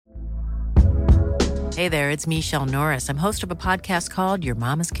Hey there, it's Michelle Norris. I'm host of a podcast called Your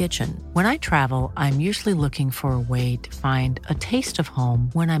Mama's Kitchen. When I travel, I'm usually looking for a way to find a taste of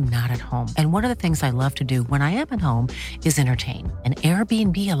home when I'm not at home. And one of the things I love to do when I am at home is entertain. And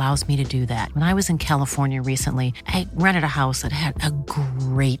Airbnb allows me to do that. When I was in California recently, I rented a house that had a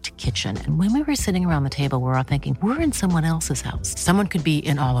great kitchen. And when we were sitting around the table, we were all thinking, we're in someone else's house. Someone could be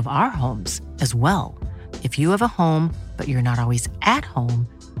in all of our homes as well. If you have a home, but you're not always at home,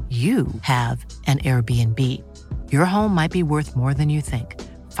 you have an Airbnb. Your home might be worth more than you think.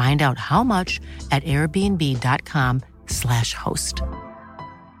 Find out how much at airbnb.com/host.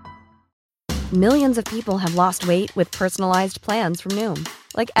 Millions of people have lost weight with personalized plans from Noom.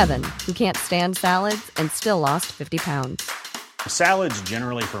 Like Evan, who can't stand salads and still lost 50 pounds. Salads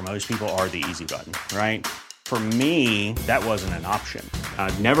generally for most people are the easy button, right? For me, that wasn't an option.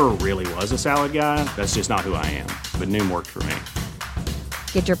 I never really was a salad guy. That's just not who I am. But Noom worked for me.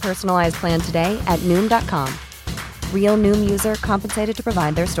 Get your personalized plan today at Noom.com. Real Noom user compensated to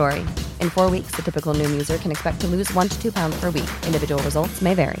provide their story. In 4 weeks, the typical Noom user can expect to lose 1 to 2 pounds per week. Individual results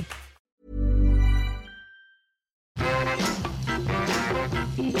may vary.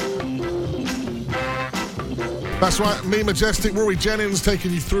 That's right, me, Majestic, Rory, Jennings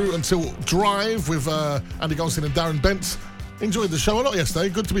taking you through until Drive with Andy Goldstein and Darren Bent. Enjoyed the show a lot yesterday.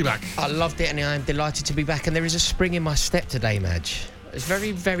 Good to be back. I loved it, and I'm delighted to be back. And there is a spring in my step today, Madge. It's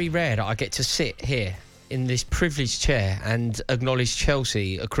very, very rare that I get to sit here in this privileged chair and acknowledge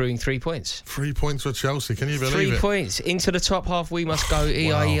Chelsea accruing 3 points. 3 points for Chelsea. Can you believe 3 it? points into the top half. We must go.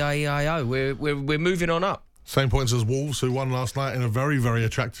 E-I-E-I-E-I-O. We're moving on up. Same points as Wolves, who won last night in a very, very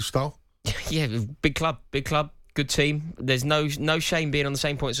attractive style. Yeah, big club. Good team. There's no shame being on the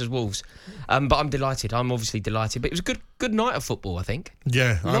same points as Wolves. But I'm delighted. I'm obviously delighted. But it was a good night of football, I think.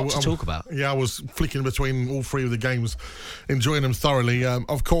 Yeah. Lots to talk about. Yeah, I was flicking between all three of the games, enjoying them thoroughly.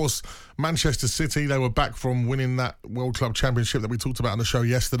 Of course, Manchester City, they were back from winning that World Club Championship that we talked about on the show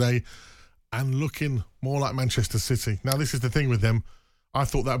yesterday and looking more like Manchester City. Now, this is the thing with them. I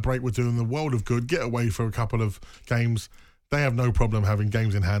thought that break would do them the world of good, get away for a couple of games. They have no problem having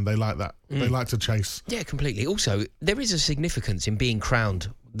games in hand. They like that. They like to chase. Yeah, completely. Also, there is a significance in being crowned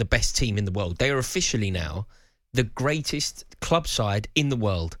the best team in the world. They are officially now the greatest club side in the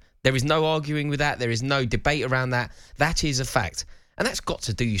world. There is no arguing with that. There is no debate around that. That is a fact. And that's got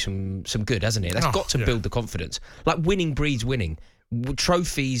to do you some good, hasn't it? That's got to build the confidence. Like winning breeds winning.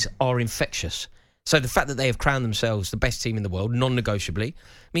 Trophies are infectious. So the fact that they have crowned themselves the best team in the world, non-negotiably,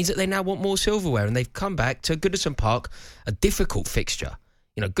 means that they now want more silverware, and they've come back to Goodison Park, a difficult fixture.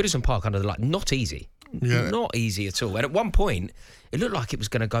 You know, Goodison Park under the light, not easy. Yeah. Not easy at all. And at one point, it looked like it was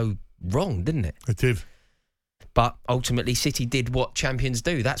going to go wrong, didn't it? It did. But ultimately, City did what champions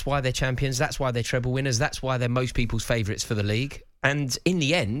do. That's why they're champions. That's why they're treble winners. That's why they're most people's favourites for the league. And in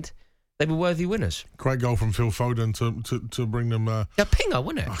the end, they were worthy winners. Great goal from Phil Foden to bring them. A pinger,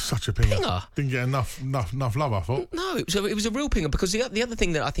 wasn't it? Oh, such a pinger. Didn't get enough love, I thought. No, it was a real pinger because the other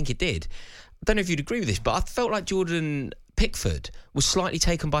thing that I think it did, I don't know if you'd agree with this, but I felt like Jordan Pickford was slightly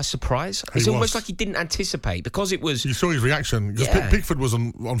taken by surprise. It's almost like he didn't anticipate because it was. You saw his reaction because Pickford was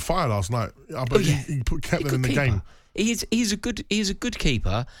on fire last night. He kept them in the game. He's a good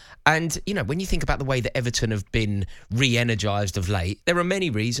keeper, and you know when you think about the way that Everton have been re-energised of late, there are many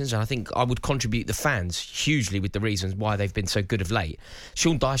reasons, and I think I would contribute the fans hugely with the reasons why they've been so good of late.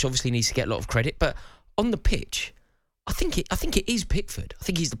 Sean Dyche obviously needs to get a lot of credit, but on the pitch, I think it is Pickford. I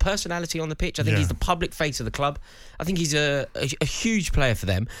think he's the personality on the pitch. I think he's the public face of the club. I think he's a huge player for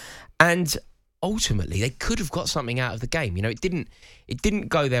them, and ultimately they could have got something out of the game. You know, it didn't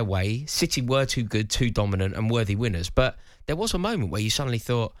go their way. City were too good, too dominant and worthy winners, but there was a moment where you suddenly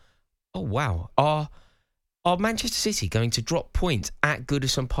thought, oh wow, are Manchester City going to drop points at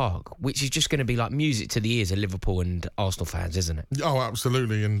Goodison Park, which is just going to be like music to the ears of Liverpool and Arsenal fans, isn't it? Oh,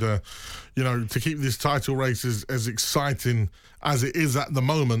 absolutely. And you know, to keep this title race as exciting as it is at the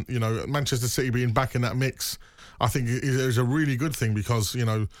moment, you know, Manchester City being back in that mix, I think is a really good thing because, you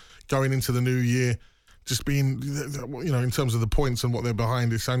know, going into the new year, just being, you know, in terms of the points and what they're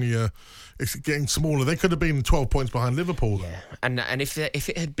behind, it's only it's getting smaller. They could have been 12 points behind Liverpool. Yeah, and if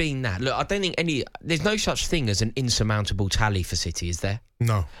it had been that, look, I don't think there's no such thing as an insurmountable tally for City, is there?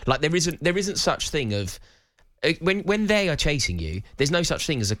 No. Like there isn't such thing of when they are chasing you, there's no such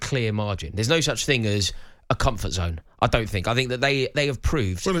thing as a clear margin. There's no such thing as a comfort zone. I don't think. I think that they have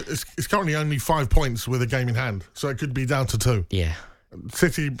proved. Well, it's currently only 5 points with a game in hand, so it could be down to 2. Yeah.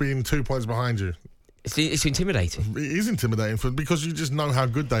 City being 2 points behind you. It's intimidating. It is intimidating because you just know how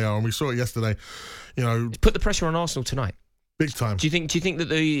good they are, and we saw it yesterday. You know, put the pressure on Arsenal tonight. Big time. Do you think that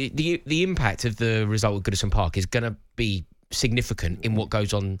the impact of the result at Goodison Park is going to be significant in what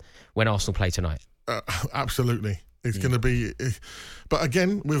goes on when Arsenal play tonight? Absolutely. It's going to be... But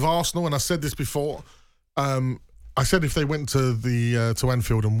again, with Arsenal, and I said this before, I said if they went to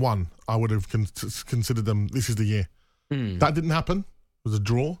Anfield and won, I would have considered them, this is the year. That didn't happen. It was a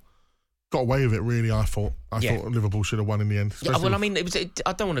draw. Got away with it, really, I thought. I thought Liverpool should have won in the end. Yeah, well, I mean,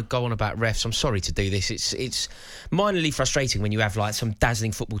 I don't want to go on about refs. I'm sorry to do this. It's minorly frustrating when you have like some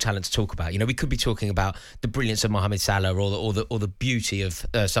dazzling football talent to talk about. You know, we could be talking about the brilliance of Mohamed Salah or the beauty of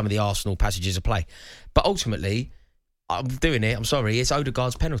some of the Arsenal passages of play. But ultimately, I'm doing it. I'm sorry. It's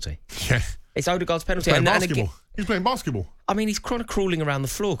Odegaard's penalty. Yeah. It's Odegaard's penalty. He's playing basketball. I mean, he's kind of crawling around the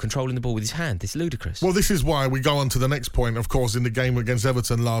floor, controlling the ball with his hand. It's ludicrous. Well, this is why we go on to the next point. Of course, in the game against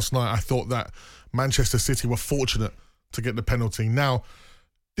Everton last night, I thought that Manchester City were fortunate to get the penalty. Now,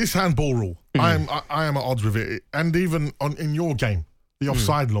 this handball rule, I am at odds with it. And even in your game, the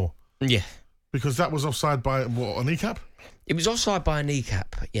offside law. Yeah. Because that was offside by, a kneecap? It was offside by a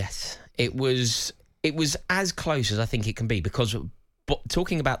kneecap, yes. It was as close as I think it can be because... But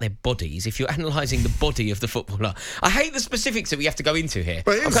talking about their bodies, if you're analysing the body of the footballer, I hate the specifics that we have to go into here.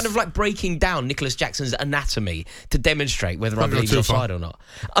 I'm kind of like breaking down Nicholas Jackson's anatomy to demonstrate whether I believe he's offside or not.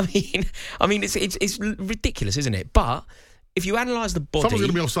 I mean, it's ridiculous, isn't it? But if you analyse the body, someone's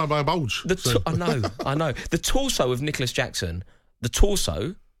going to be offside by a bulge. I know. The torso of Nicholas Jackson, the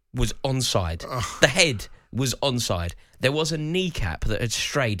torso was onside. The head was onside. There was a kneecap that had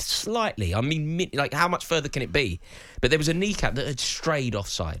strayed slightly. I mean, like, how much further can it be? But there was a kneecap that had strayed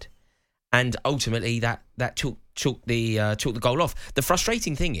offside. And ultimately, that took the goal off. The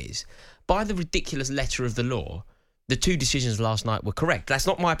frustrating thing is, by the ridiculous letter of the law, the two decisions last night were correct. That's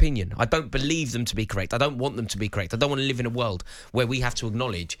not my opinion. I don't believe them to be correct. I don't want them to be correct. I don't want to live in a world where we have to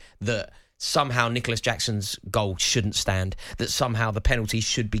acknowledge that somehow Nicholas Jackson's goal shouldn't stand, that somehow the penalty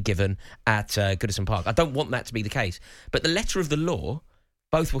should be given at Goodison Park. I don't want that to be the case. But the letter of the law,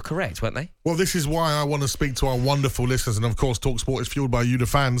 both were correct, weren't they? Well, this is why I want to speak to our wonderful listeners, and of course TalkSport is fueled by you, the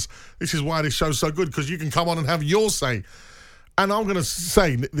fans. This is why this show's so good, because you can come on and have your say. And I'm going to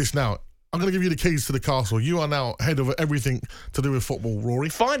say this now. I'm going to give you the keys to the castle. You are now head of everything to do with football, Rory.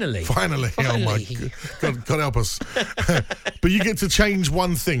 Finally. Oh, my God. God help us. But you get to change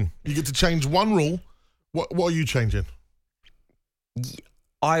one thing. You get to change one rule. What are you changing?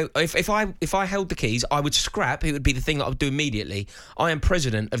 If I held the keys, I would scrap. It would be the thing that I would do immediately. I am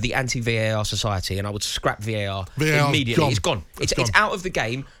president of the Anti-VAR Society, and I would scrap VAR immediately. It's gone. It's out of the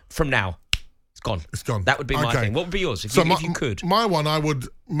game from now. It's gone. That would be my thing. What would be yours if you could? My one, I would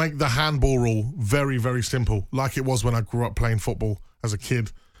make the handball rule very, very simple, like it was when I grew up playing football as a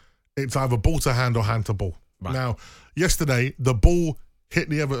kid. It's either ball to hand or hand to ball. Right. Now, yesterday, the ball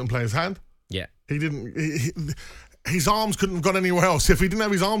hit the Everton player's hand. Yeah. He didn't... his arms couldn't have gone anywhere else. If he didn't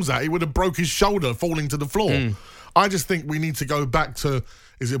have his arms out, he would have broke his shoulder falling to the floor. I just think we need to go back to,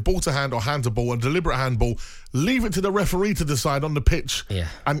 is it ball to hand or hand to ball, a deliberate handball, leave it to the referee to decide on the pitch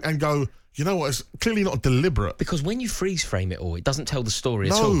and go... You know what? It's clearly not deliberate. Because when you freeze frame it all, it doesn't tell the story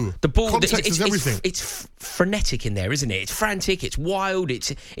at all. No, the ball, context is everything. It's frenetic in there, isn't it? It's frantic, it's wild,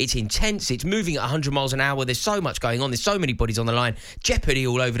 it's intense, it's moving at 100 miles an hour. There's so much going on. There's so many bodies on the line. Jeopardy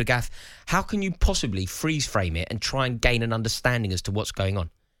all over the gaff. How can you possibly freeze frame it and try and gain an understanding as to what's going on?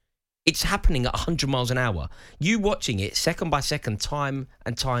 It's happening at 100 miles an hour. You watching it second by second, time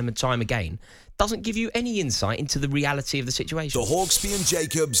and time and time again, doesn't give you any insight into the reality of the situation. The Hawksby and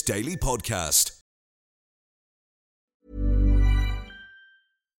Jacobs Daily Podcast.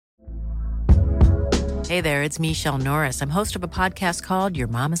 Hey there, it's Michelle Norris. I'm host of a podcast called Your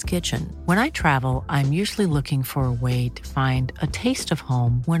Mama's Kitchen. When I travel, I'm usually looking for a way to find a taste of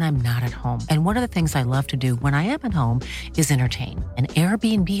home when I'm not at home. And one of the things I love to do when I am at home is entertain. And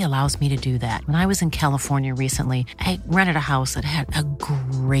Airbnb allows me to do that. When I was in California recently, I rented a house that had a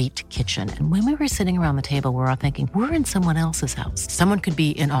great kitchen. And when we were sitting around the table, we're all thinking, we're in someone else's house. Someone could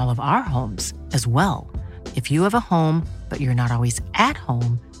be in all of our homes as well. If you have a home, but you're not always at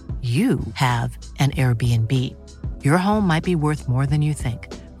home, you have an Airbnb. Your home might be worth more than you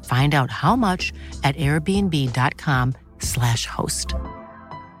think. Find out how much at airbnb.com/host.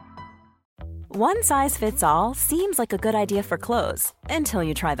 One size fits all seems like a good idea for clothes until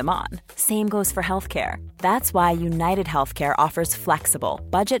you try them on. Same goes for healthcare. That's why United Healthcare offers flexible,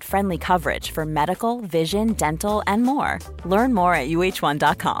 budget-friendly coverage for medical, vision, dental, and more. Learn more at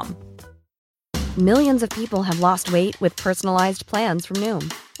uh1.com. Millions of people have lost weight with personalized plans from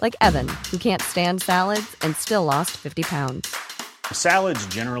Noom. Like Evan, who can't stand salads and still lost 50 pounds. Salads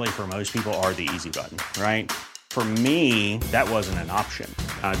generally for most people are the easy button, right? For me, that wasn't an option.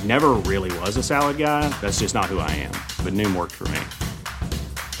 I never really was a salad guy. That's just not who I am. But Noom worked for me.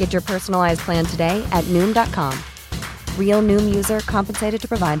 Get your personalized plan today at Noom.com. Real Noom user compensated to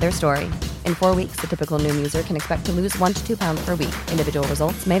provide their story. In 4 weeks, the typical Noom user can expect to lose 1 to 2 pounds per week. Individual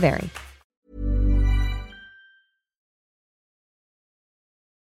results may vary.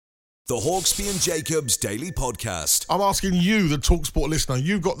 The Hawksby and Jacobs Daily Podcast. I'm asking you, the TalkSport listener,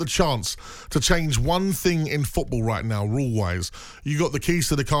 you've got the chance to change one thing in football right now, rule-wise. You got the keys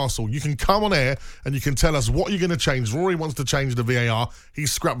to the castle. You can come on air and you can tell us what you're going to change. Rory wants to change the VAR.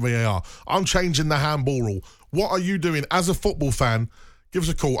 He's scrapped VAR. I'm changing the handball rule. What are you doing as a football fan? Give us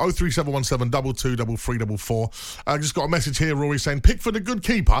a call, 03717 223344. I just got a message here, Rory, saying, Pickford a good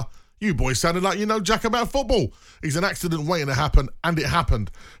keeper? You boys sounded like you know jack about football. He's an accident waiting to happen, and it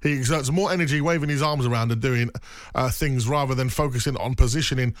happened. He exerts more energy waving his arms around and doing things rather than focusing on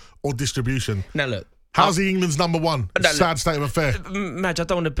positioning or distribution. Now look, how's he England's number one? Sad state of affair. Madge, I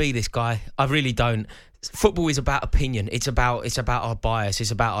don't want to be this guy. I really don't. Football is about opinion. It's about our bias. It's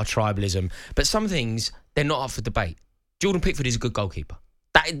about our tribalism. But some things, they're not up for debate. Jordan Pickford is a good goalkeeper.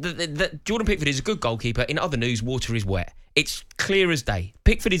 Jordan Pickford is a good goalkeeper. In other news, water is wet. It's clear as day.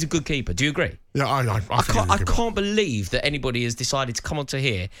 Pickford is a good keeper. Do you agree? Yeah, I can't believe that anybody has decided to come onto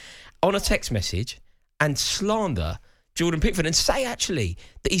here on a text message and slander Jordan Pickford and say actually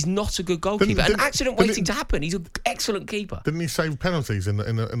that he's not a good goalkeeper. An accident waiting to happen. He's an excellent keeper. Didn't he save penalties in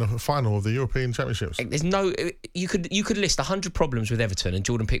the final of the European Championships? There's no. You could list 100 problems with Everton and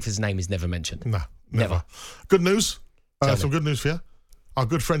Jordan Pickford's name is never mentioned. No, never. Good news. Some good news for you. Our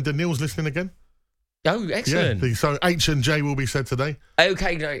good friend Daniil's listening again. Oh, excellent. Yeah, so H&J will be said today.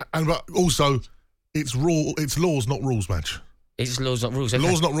 Okay, no. But also, it's laws, not rules, Madge. It's laws, not rules. Okay.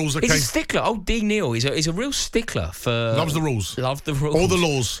 Laws, not rules, okay. He's a stickler. Oh, D. Neil is a real stickler for... Loves the rules. Love the rules. All the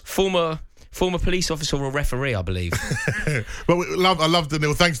laws. Former police officer or referee, I believe. But I love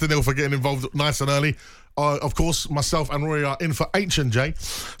Daniil. Thanks, Daniil, for getting involved nice and early. Of course, myself and Rory are in for H&J.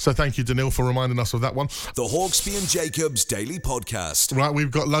 So thank you, Daniil, for reminding us of that one. The Hawksby and Jacobs Daily Podcast. Right, we've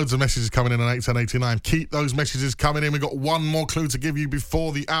got loads of messages coming in on 81089. Keep those messages coming in. We've got one more clue to give you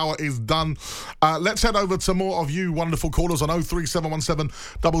before the hour is done. Let's head over to more of you wonderful callers on 03717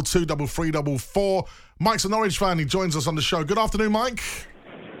 223344. Mike's a Norwich fan. He joins us on the show. Good afternoon, Mike.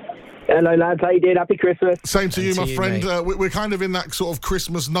 Hello, lads. How you doing? Happy Christmas. Same to you, my friend. We're kind of in that sort of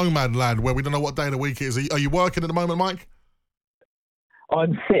Christmas nomad land where we don't know what day of the week it is. Are you working at the moment, Mike?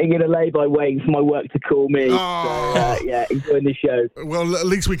 I'm sitting in a lay-by waiting for my work to call me. Oh. So, enjoying the show. Well, at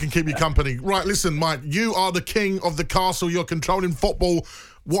least we can keep you company. Right, listen, Mike, you are the king of the castle. You're controlling football.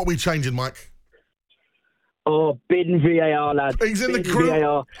 What are we changing, Mike? Oh, bin VAR, lads. He's in the crew.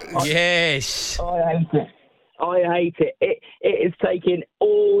 VAR. Yes. I hate it. It is taking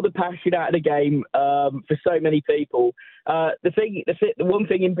all the passion out of the game for so many people. The one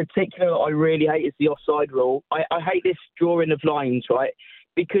thing in particular I really hate is the offside rule. I hate this drawing of lines, right?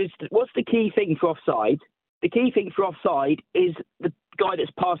 Because what's the key thing for offside? The key thing for offside is the guy that's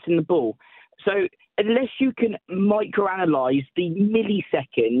passing the ball. So unless you can microanalyze the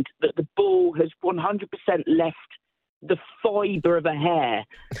millisecond that the ball has 100% left the fibre of a hair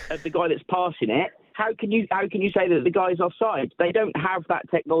of the guy that's passing it, how can you say that the guy's offside? They don't have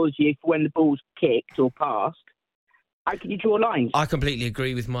that technology for when the ball's kicked or passed. How can you draw lines? I completely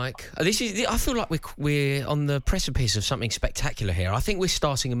agree with Mike. I feel like we're on the precipice of something spectacular here. I think we're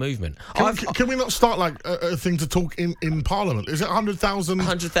starting a movement. Can we not start like a thing to talk in Parliament? Is it 100,000?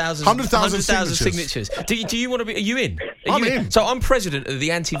 100,000 signatures. Do you want to be? Are you in? I'm in. So I'm president of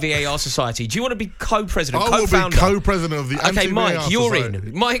the Anti-VAR Society. Do you want to be co-president, co-founder? co-founder? I will be co-president of the Anti-VAR Society. Mike, you're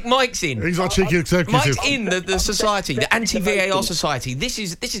in. Mike's in. He's our cheeky executive. Mike's in the society, the Anti-VAR Society. This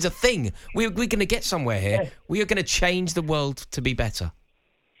is a thing. We're going to get somewhere here. We are going to change the world to be better.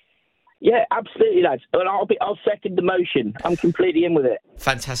 Yeah, absolutely, lads. Well, I'll second the motion. I'm completely in with it.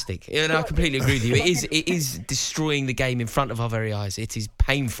 Fantastic. And I completely agree with you. It is destroying the game in front of our very eyes. It is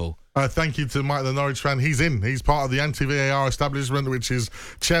painful. Thank you to Mike, the Norwich fan. He's in. He's part of the Anti-VAR establishment, which is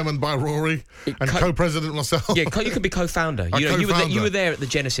chairman by Rory and co-president myself. Yeah, you could be co-founder. You were there at the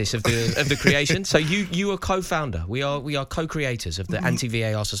genesis of the creation. So you are co-founder. We are co-creators of the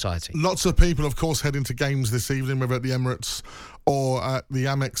Anti-VAR Society. Lots of people, of course, heading to games this evening, whether at the Emirates or at the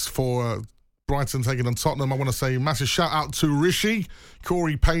Amex for Brighton taking on Tottenham. I want to say massive shout out to Rishi,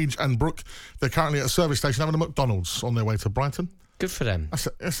 Corey, Paige and Brooke. They're currently at a service station having a McDonald's on their way to Brighton. Good for them.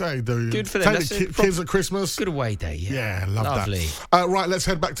 That's how you do. Good for them. Take the kids at Christmas. Good away day. Yeah, love Lovely. that. Right, let's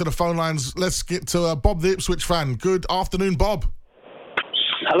head back to the phone lines. Let's get to Bob, the Ipswich fan. Good afternoon, Bob.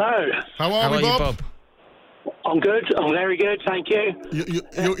 Hello. How are we, Bob? I'm good. I'm very good. Thank you.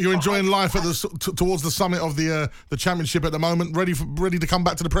 You're enjoying life at towards the summit of the Championship at the moment. Ready to come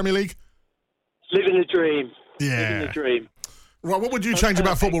back to the Premier League? Living the dream. Yeah. Living the dream. Right. What would you change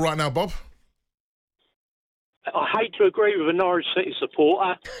about football right now, Bob? I hate to agree with a Norwich City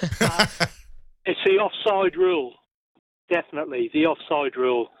supporter. It's the offside rule. Definitely, the offside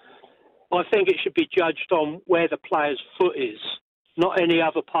rule. I think it should be judged on where the player's foot is, not any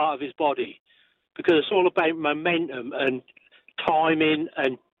other part of his body, because it's all about momentum and timing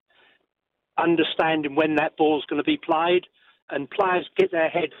and understanding when that ball's going to be played. And players get their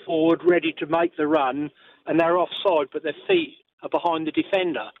head forward, ready to make the run, and they're offside, but their feet are behind the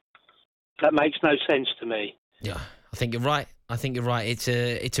defender. That makes no sense to me. Yeah, I think you're right. It's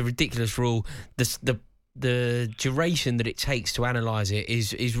a ridiculous rule. The duration that it takes to analyse it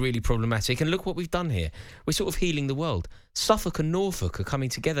is really problematic. And look what we've done here. We're sort of healing the world. Suffolk and Norfolk are coming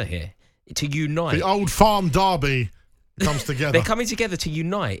together here to unite. The old farm derby comes together. They're coming together to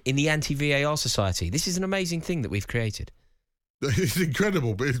unite in the anti-VAR society. This is an amazing thing that we've created. It's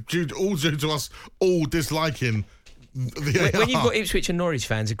incredible, but it's due to us all disliking the When you've got Ipswich and Norwich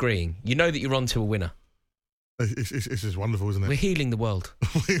fans agreeing, you know that you're on to a winner. It's just wonderful, isn't it? We're healing the world.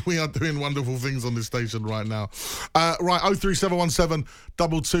 We are doing wonderful things on this station right now. Right, 03717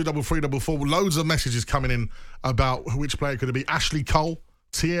 223344. Loads of messages coming in about which player could it be. Ashley Cole,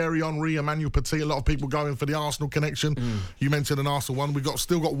 Thierry Henry, Emmanuel Petit. A lot of people going for the Arsenal connection. You mentioned an Arsenal one. We've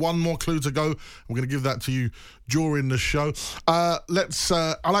still got one more clue to go. We're going to give that to you during the show. I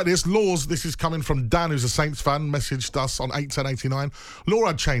like this. Laws, this is coming from Dan, who's a Saints fan, messaged us on 81089. Law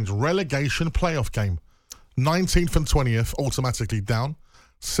had changed relegation playoff game. 19th and 20th automatically down.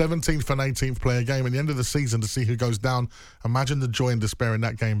 17th and 18th play a game at the end of the season to see who goes down. Imagine the joy and despair in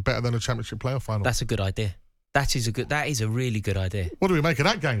that game. Better than a championship playoff final. That's a good idea. That is a really good idea. What do we make of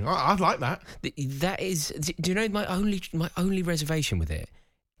that game? I'd like that. That is. Do you know my only reservation with it?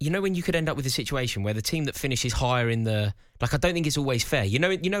 You know when you could end up with a situation where the team that finishes higher in the I don't think it's always fair. You know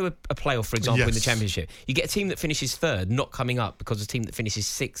a playoff, for example, in the championship, you get a team that finishes third not coming up because the team that finishes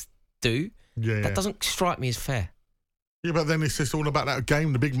sixth do. Yeah. That doesn't strike me as fair. Yeah, but then it's just all about that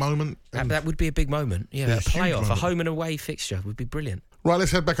game, the big moment. That would be a big moment. Yeah, a playoff, a home and away fixture would be brilliant. Right,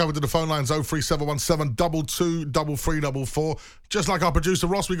 let's head back over to the phone lines, 03717 223344. Just like our producer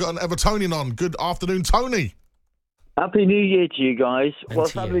Ross, we got an Evertonian on. Good afternoon, Tony. Happy New Year to you guys.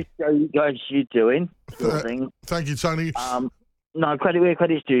 What fabulous show you guys are doing. Thank you, Tony. No,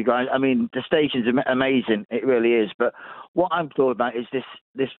 credit's due, guys. I mean, the station's amazing. It really is. But what I'm talking about is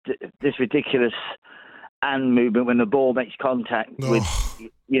this ridiculous and movement when the ball makes contact with,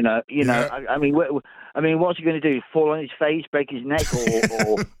 Yeah. I mean, what's he going to do? Fall on his face, break his neck,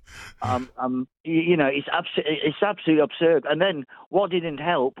 or it's absolutely absurd. And then what didn't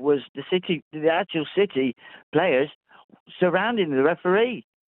help was the actual City players surrounding the referee.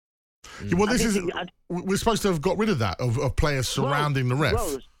 Yeah, well, we're supposed to have got rid of that of players surrounding the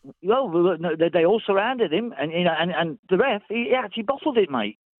ref. No, they all surrounded him, and the ref he actually bottled it,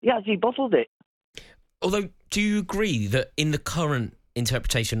 mate. He actually bottled it. Although, do you agree that in the current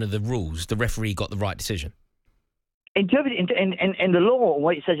interpretation of the rules, the referee got the right decision? Interpreted in the law,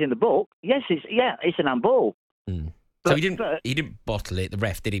 what it says in the book, yes, it's an handball. So he didn't bottle it, the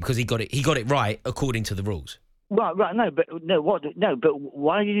ref, did he? Because he got it right according to the rules. Right. But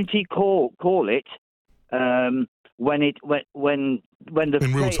why didn't he call it when the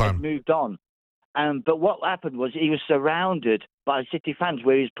play had moved on? But what happened was he was surrounded by City fans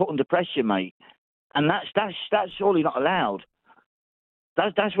where he was put under pressure, mate, and that's surely not allowed.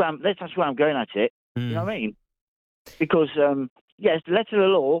 That's where I'm going at it. You know what I mean? Because yes, the letter of the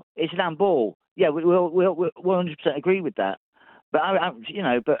law is an handball. Yeah, we'll 100% agree with that. But I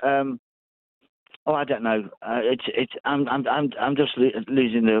don't know. I'm just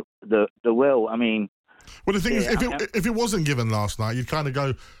losing the will. I mean, well, the thing is, if it wasn't given last night, you'd kind of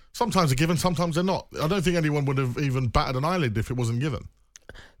go, sometimes they're given, sometimes they're not. I don't think anyone would have even batted an eyelid if it wasn't given.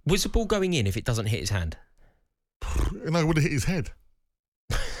 Was the ball going in if it doesn't hit his hand? No, it would have hit his head.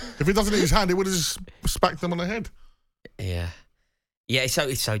 If it doesn't hit his hand, it would have just smacked them on the head. Yeah. Yeah, it's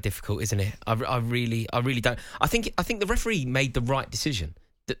so difficult, isn't it? I really don't. I think the referee made the right decision.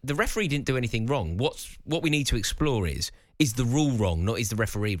 The referee didn't do anything wrong. What we need to explore is the rule wrong, not is the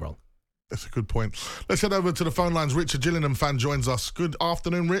referee wrong. That's a good point. Let's head over to the phone lines. Rich, a Gillingham fan, joins us. Good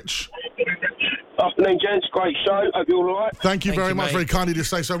afternoon, Rich. Afternoon, gents. Great show. Hope you're all right. Thank you very much. Mate. Very kindly to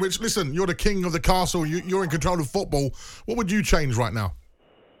say so. Rich, listen, you're the king of the castle. You're in control of football. What would you change right now?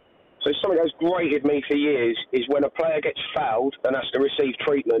 So something that's grated me for years is when a player gets fouled and has to receive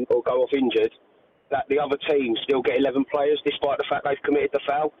treatment or go off injured, that the other team still get 11 players despite the fact they've committed the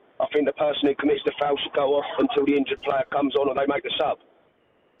foul. I think the person who commits the foul should go off until the injured player comes on or they make the sub.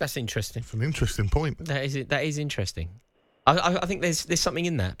 That's interesting. It's an interesting point. That is interesting. I think there's something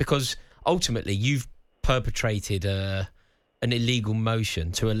in that because ultimately you've perpetrated an illegal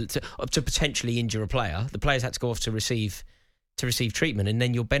motion to potentially injure a player, the players had to go off to receive treatment, and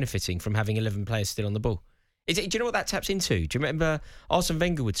then you're benefiting from having 11 players still on the ball. Do you know what that taps into? Do you remember Arsene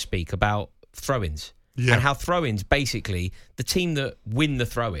Wenger would speak about throw-ins? Yeah. And how throw-ins, basically, the team that win the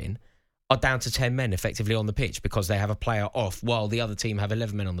throw-in are down to 10 men effectively on the pitch because they have a player off while the other team have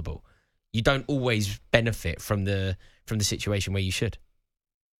 11 men on the ball. You don't always benefit from the situation where you should.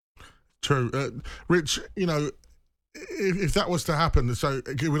 True. Rich, if that was to happen, so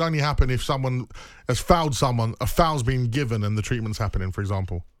it would only happen if someone has fouled someone, a foul's been given and the treatment's happening, for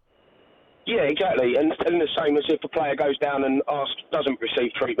example. Yeah, exactly. And the same as if a player goes down and doesn't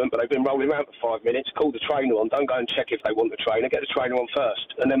receive treatment, but they've been rolling around for 5 minutes, call the trainer on. Don't go and check if they want the trainer. Get the trainer on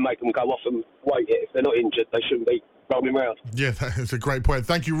first and then make them go off and wait it. If they're not injured, they shouldn't be rolling around. Yeah, that's a great point.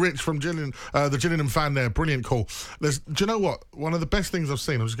 Thank you, Rich, from Gillingham, the Gillingham fan there. Brilliant call. Do you know what? One of the best things I've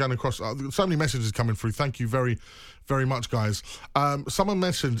seen, I'm just going across, so many messages coming through. Thank you very, very much, guys. Someone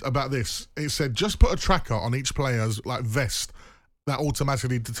mentioned about this. It said, just put a tracker on each player's vest that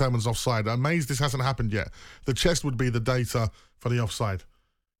automatically determines offside. I'm amazed this hasn't happened yet. The chest would be the data for the offside.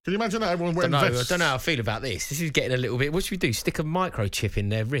 Can you imagine that everyone wearing vests? I don't know how I feel about this. This is getting a little bit... What should we do? Stick a microchip in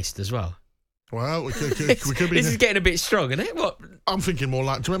their wrist as well? Well, we could be... This is getting a bit strong, isn't it? What? I'm thinking more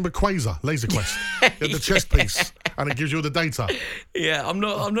like... Do you remember Quasar, Laser Quest? The chest piece, and it gives you all the data. Yeah, I'm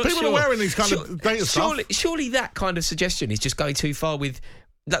not sure. People are wearing these kind of data stuff. Surely that kind of suggestion is just going too far with...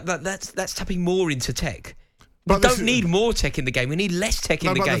 That's tapping more into tech. We don't need more tech in the game. We need less tech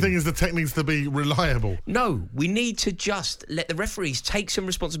in the game. But the thing is, the tech needs to be reliable. No, we need to just let the referees take some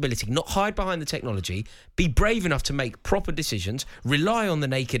responsibility, not hide behind the technology, be brave enough to make proper decisions, rely on the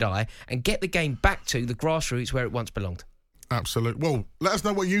naked eye, and get the game back to the grassroots where it once belonged. Absolutely. Well, let us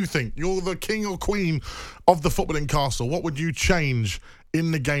know what you think. You're the king or queen of the footballing castle. What would you change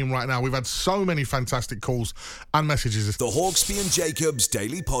in the game right now? We've had so many fantastic calls and messages. The Hawksby and Jacobs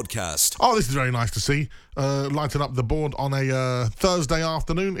Daily Podcast. Oh, this is very nice to see. Lighting up the board on a Thursday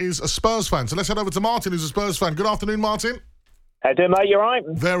afternoon is a Spurs fan. So let's head over to Martin, who's a Spurs fan. Good afternoon, Martin. How you doing, mate? You all right?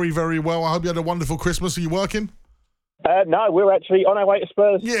 Very, very well. I hope you had a wonderful Christmas. Are you working? No, we're actually on our way to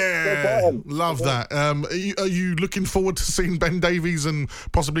Spurs. Yeah, love that. Are you looking forward to seeing Ben Davies and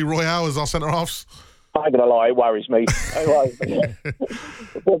possibly Roy Howe as our centre-halves? I ain't going to lie, it worries me.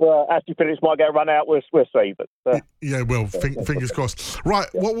 Whether Ashley Phillips might get a run out, we'll see. But yeah, well, fingers crossed. Right,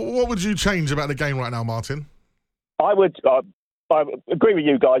 what would you change about the game right now, Martin? I would I agree with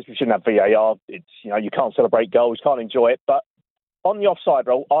you guys. We shouldn't have VAR. It's you can't celebrate goals, can't enjoy it. But on the offside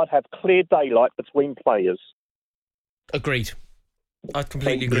rule, I'd have clear daylight between players. Agreed. I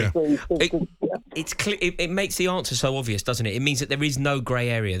completely agree. It's clear, it makes the answer so obvious, doesn't it? It means that there is no grey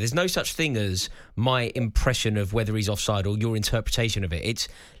area. There's no such thing as my impression of whether he's offside or your interpretation of it. It's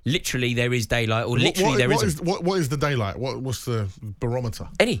literally there is daylight, or literally there isn't. What is the daylight? What's the barometer?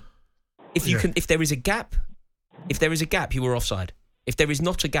 Any. If there is a gap, you are offside. If there is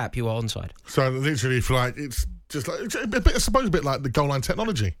not a gap, you are onside. So literally, it's just like I suppose a bit like the goal line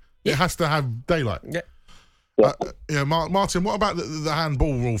technology. Yeah. It has to have daylight. Yeah. Martin, what about the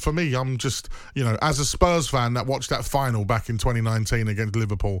handball rule? For me, I'm just, as a Spurs fan that watched that final back in 2019 against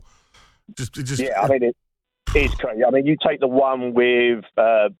Liverpool, Yeah, I mean, it's crazy. I mean, you take the one with,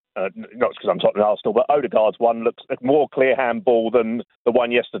 not because I'm talking Arsenal, but Odegaard's one looks more clear handball than the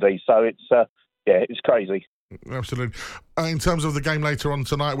one yesterday. So it's crazy. Absolutely. In terms of the game later on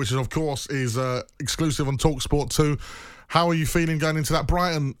tonight, which of course is exclusive on TalkSport 2, how are you feeling going into that?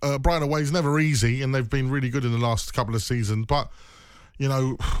 Brighton away is never easy, and they've been really good in the last couple of seasons. But,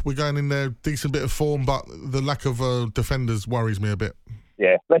 we're going in there, decent bit of form, but the lack of defenders worries me a bit.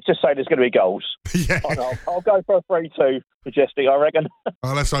 Yeah, let's just say there's going to be goals. Yeah. I'll go for a 3-2, Majestic, I reckon.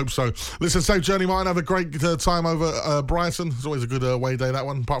 Let's hope so. Listen, safe journey, Martin. Have a great time over Brighton. It's always a good away day, that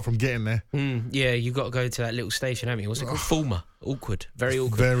one, apart from getting there. Yeah, you've got to go to that little station, haven't you? What's it called? Fulmer. Awkward. Very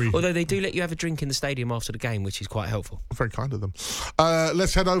awkward. Although they do let you have a drink in the stadium after the game, which is quite helpful. Very kind of them.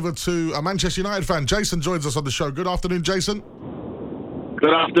 Let's head over to a Manchester United fan. Jason joins us on the show. Good afternoon, Jason.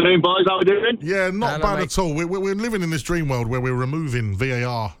 Good afternoon, boys. How are we doing? Yeah, not bad at all. We're living in this dream world where we're removing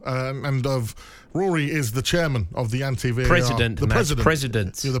VAR, and Rory is the chairman of the anti-VAR. President. You're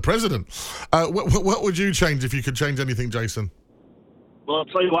the president. What would you change if you could change anything, Jason? Well, I'll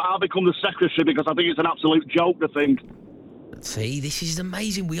tell you what, I'll become the secretary because I think it's an absolute joke, the thing. See, this is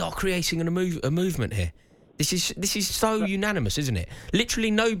amazing. We are creating a movement here. This is so unanimous, isn't it? Literally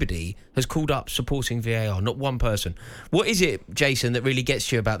nobody has called up supporting VAR, not one person. What is it, Jason, that really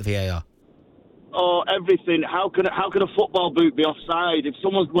gets you about the VAR? Oh, everything. How can a football boot be offside? If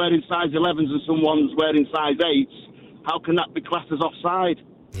someone's wearing size 11s and someone's wearing size 8s, how can that be classed as offside?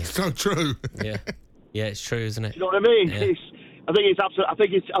 Yeah. So true. Yeah. Yeah, it's true, isn't it? You know what I mean? Yeah. I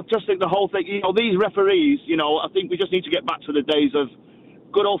just think the whole thing, these referees, I think we just need to get back to the days of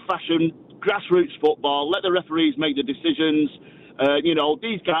good old-fashioned grassroots football. Let the referees make the decisions.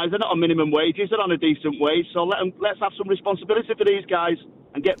 These guys, they're not on minimum wages, they're on a decent wage, so let's have some responsibility for these guys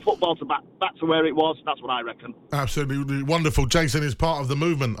and get football back to where it was. That's what I reckon. Absolutely wonderful. Jason is part of the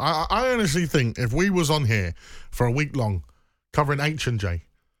movement. I honestly think if we was on here for a week long covering H&J,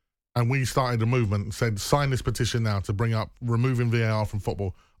 and we started a movement and said, sign this petition now to bring up removing VAR from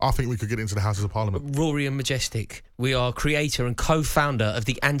football, I think we could get into the Houses of Parliament. Rory and Majestic, we are creator and co-founder of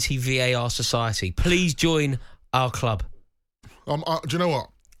the Anti-VAR Society. Please join our club. Do you know what?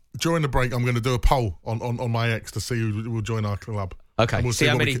 During the break, I'm going to do a poll on my ex to see who will join our club. Okay. We'll see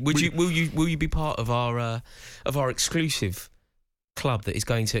how many. Will you be part of our exclusive club that is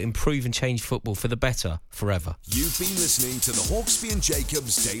going to improve and change football for the better forever? You've been listening to the Hawksby and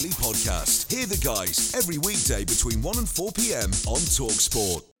Jacobs Daily Podcast. Hear the guys every weekday between 1 and 4 p.m. on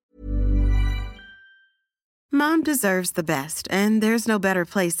TalkSport. Mom deserves the best, and there's no better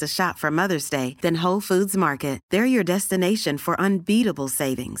place to shop for Mother's Day than Whole Foods Market. They're your destination for unbeatable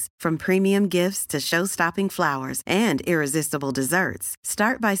savings, from premium gifts to show-stopping flowers and irresistible desserts.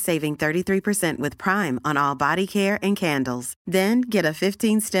 Start by saving 33% with Prime on all body care and candles. Then get a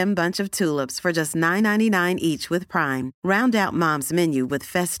 15-stem bunch of tulips for just $9.99 each with Prime. Round out Mom's menu with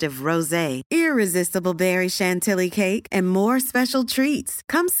festive rosé, irresistible berry chantilly cake, and more special treats.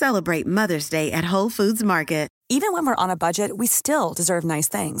 Come celebrate Mother's Day at Whole Foods Market. Even when we're on a budget, we still deserve nice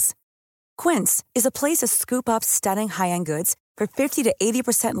things. Quince is a place to scoop up stunning high-end goods for 50 to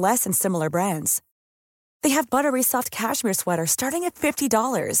 80% less than similar brands. They have buttery soft cashmere sweaters starting at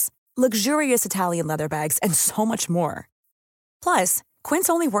 $50, luxurious Italian leather bags, and so much more. Plus, Quince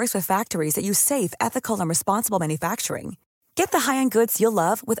only works with factories that use safe, ethical, and responsible manufacturing. Get the high-end goods you'll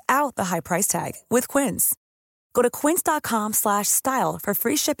love without the high price tag with Quince. Go to quince.com/style for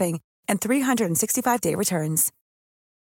free shipping and 365-day returns.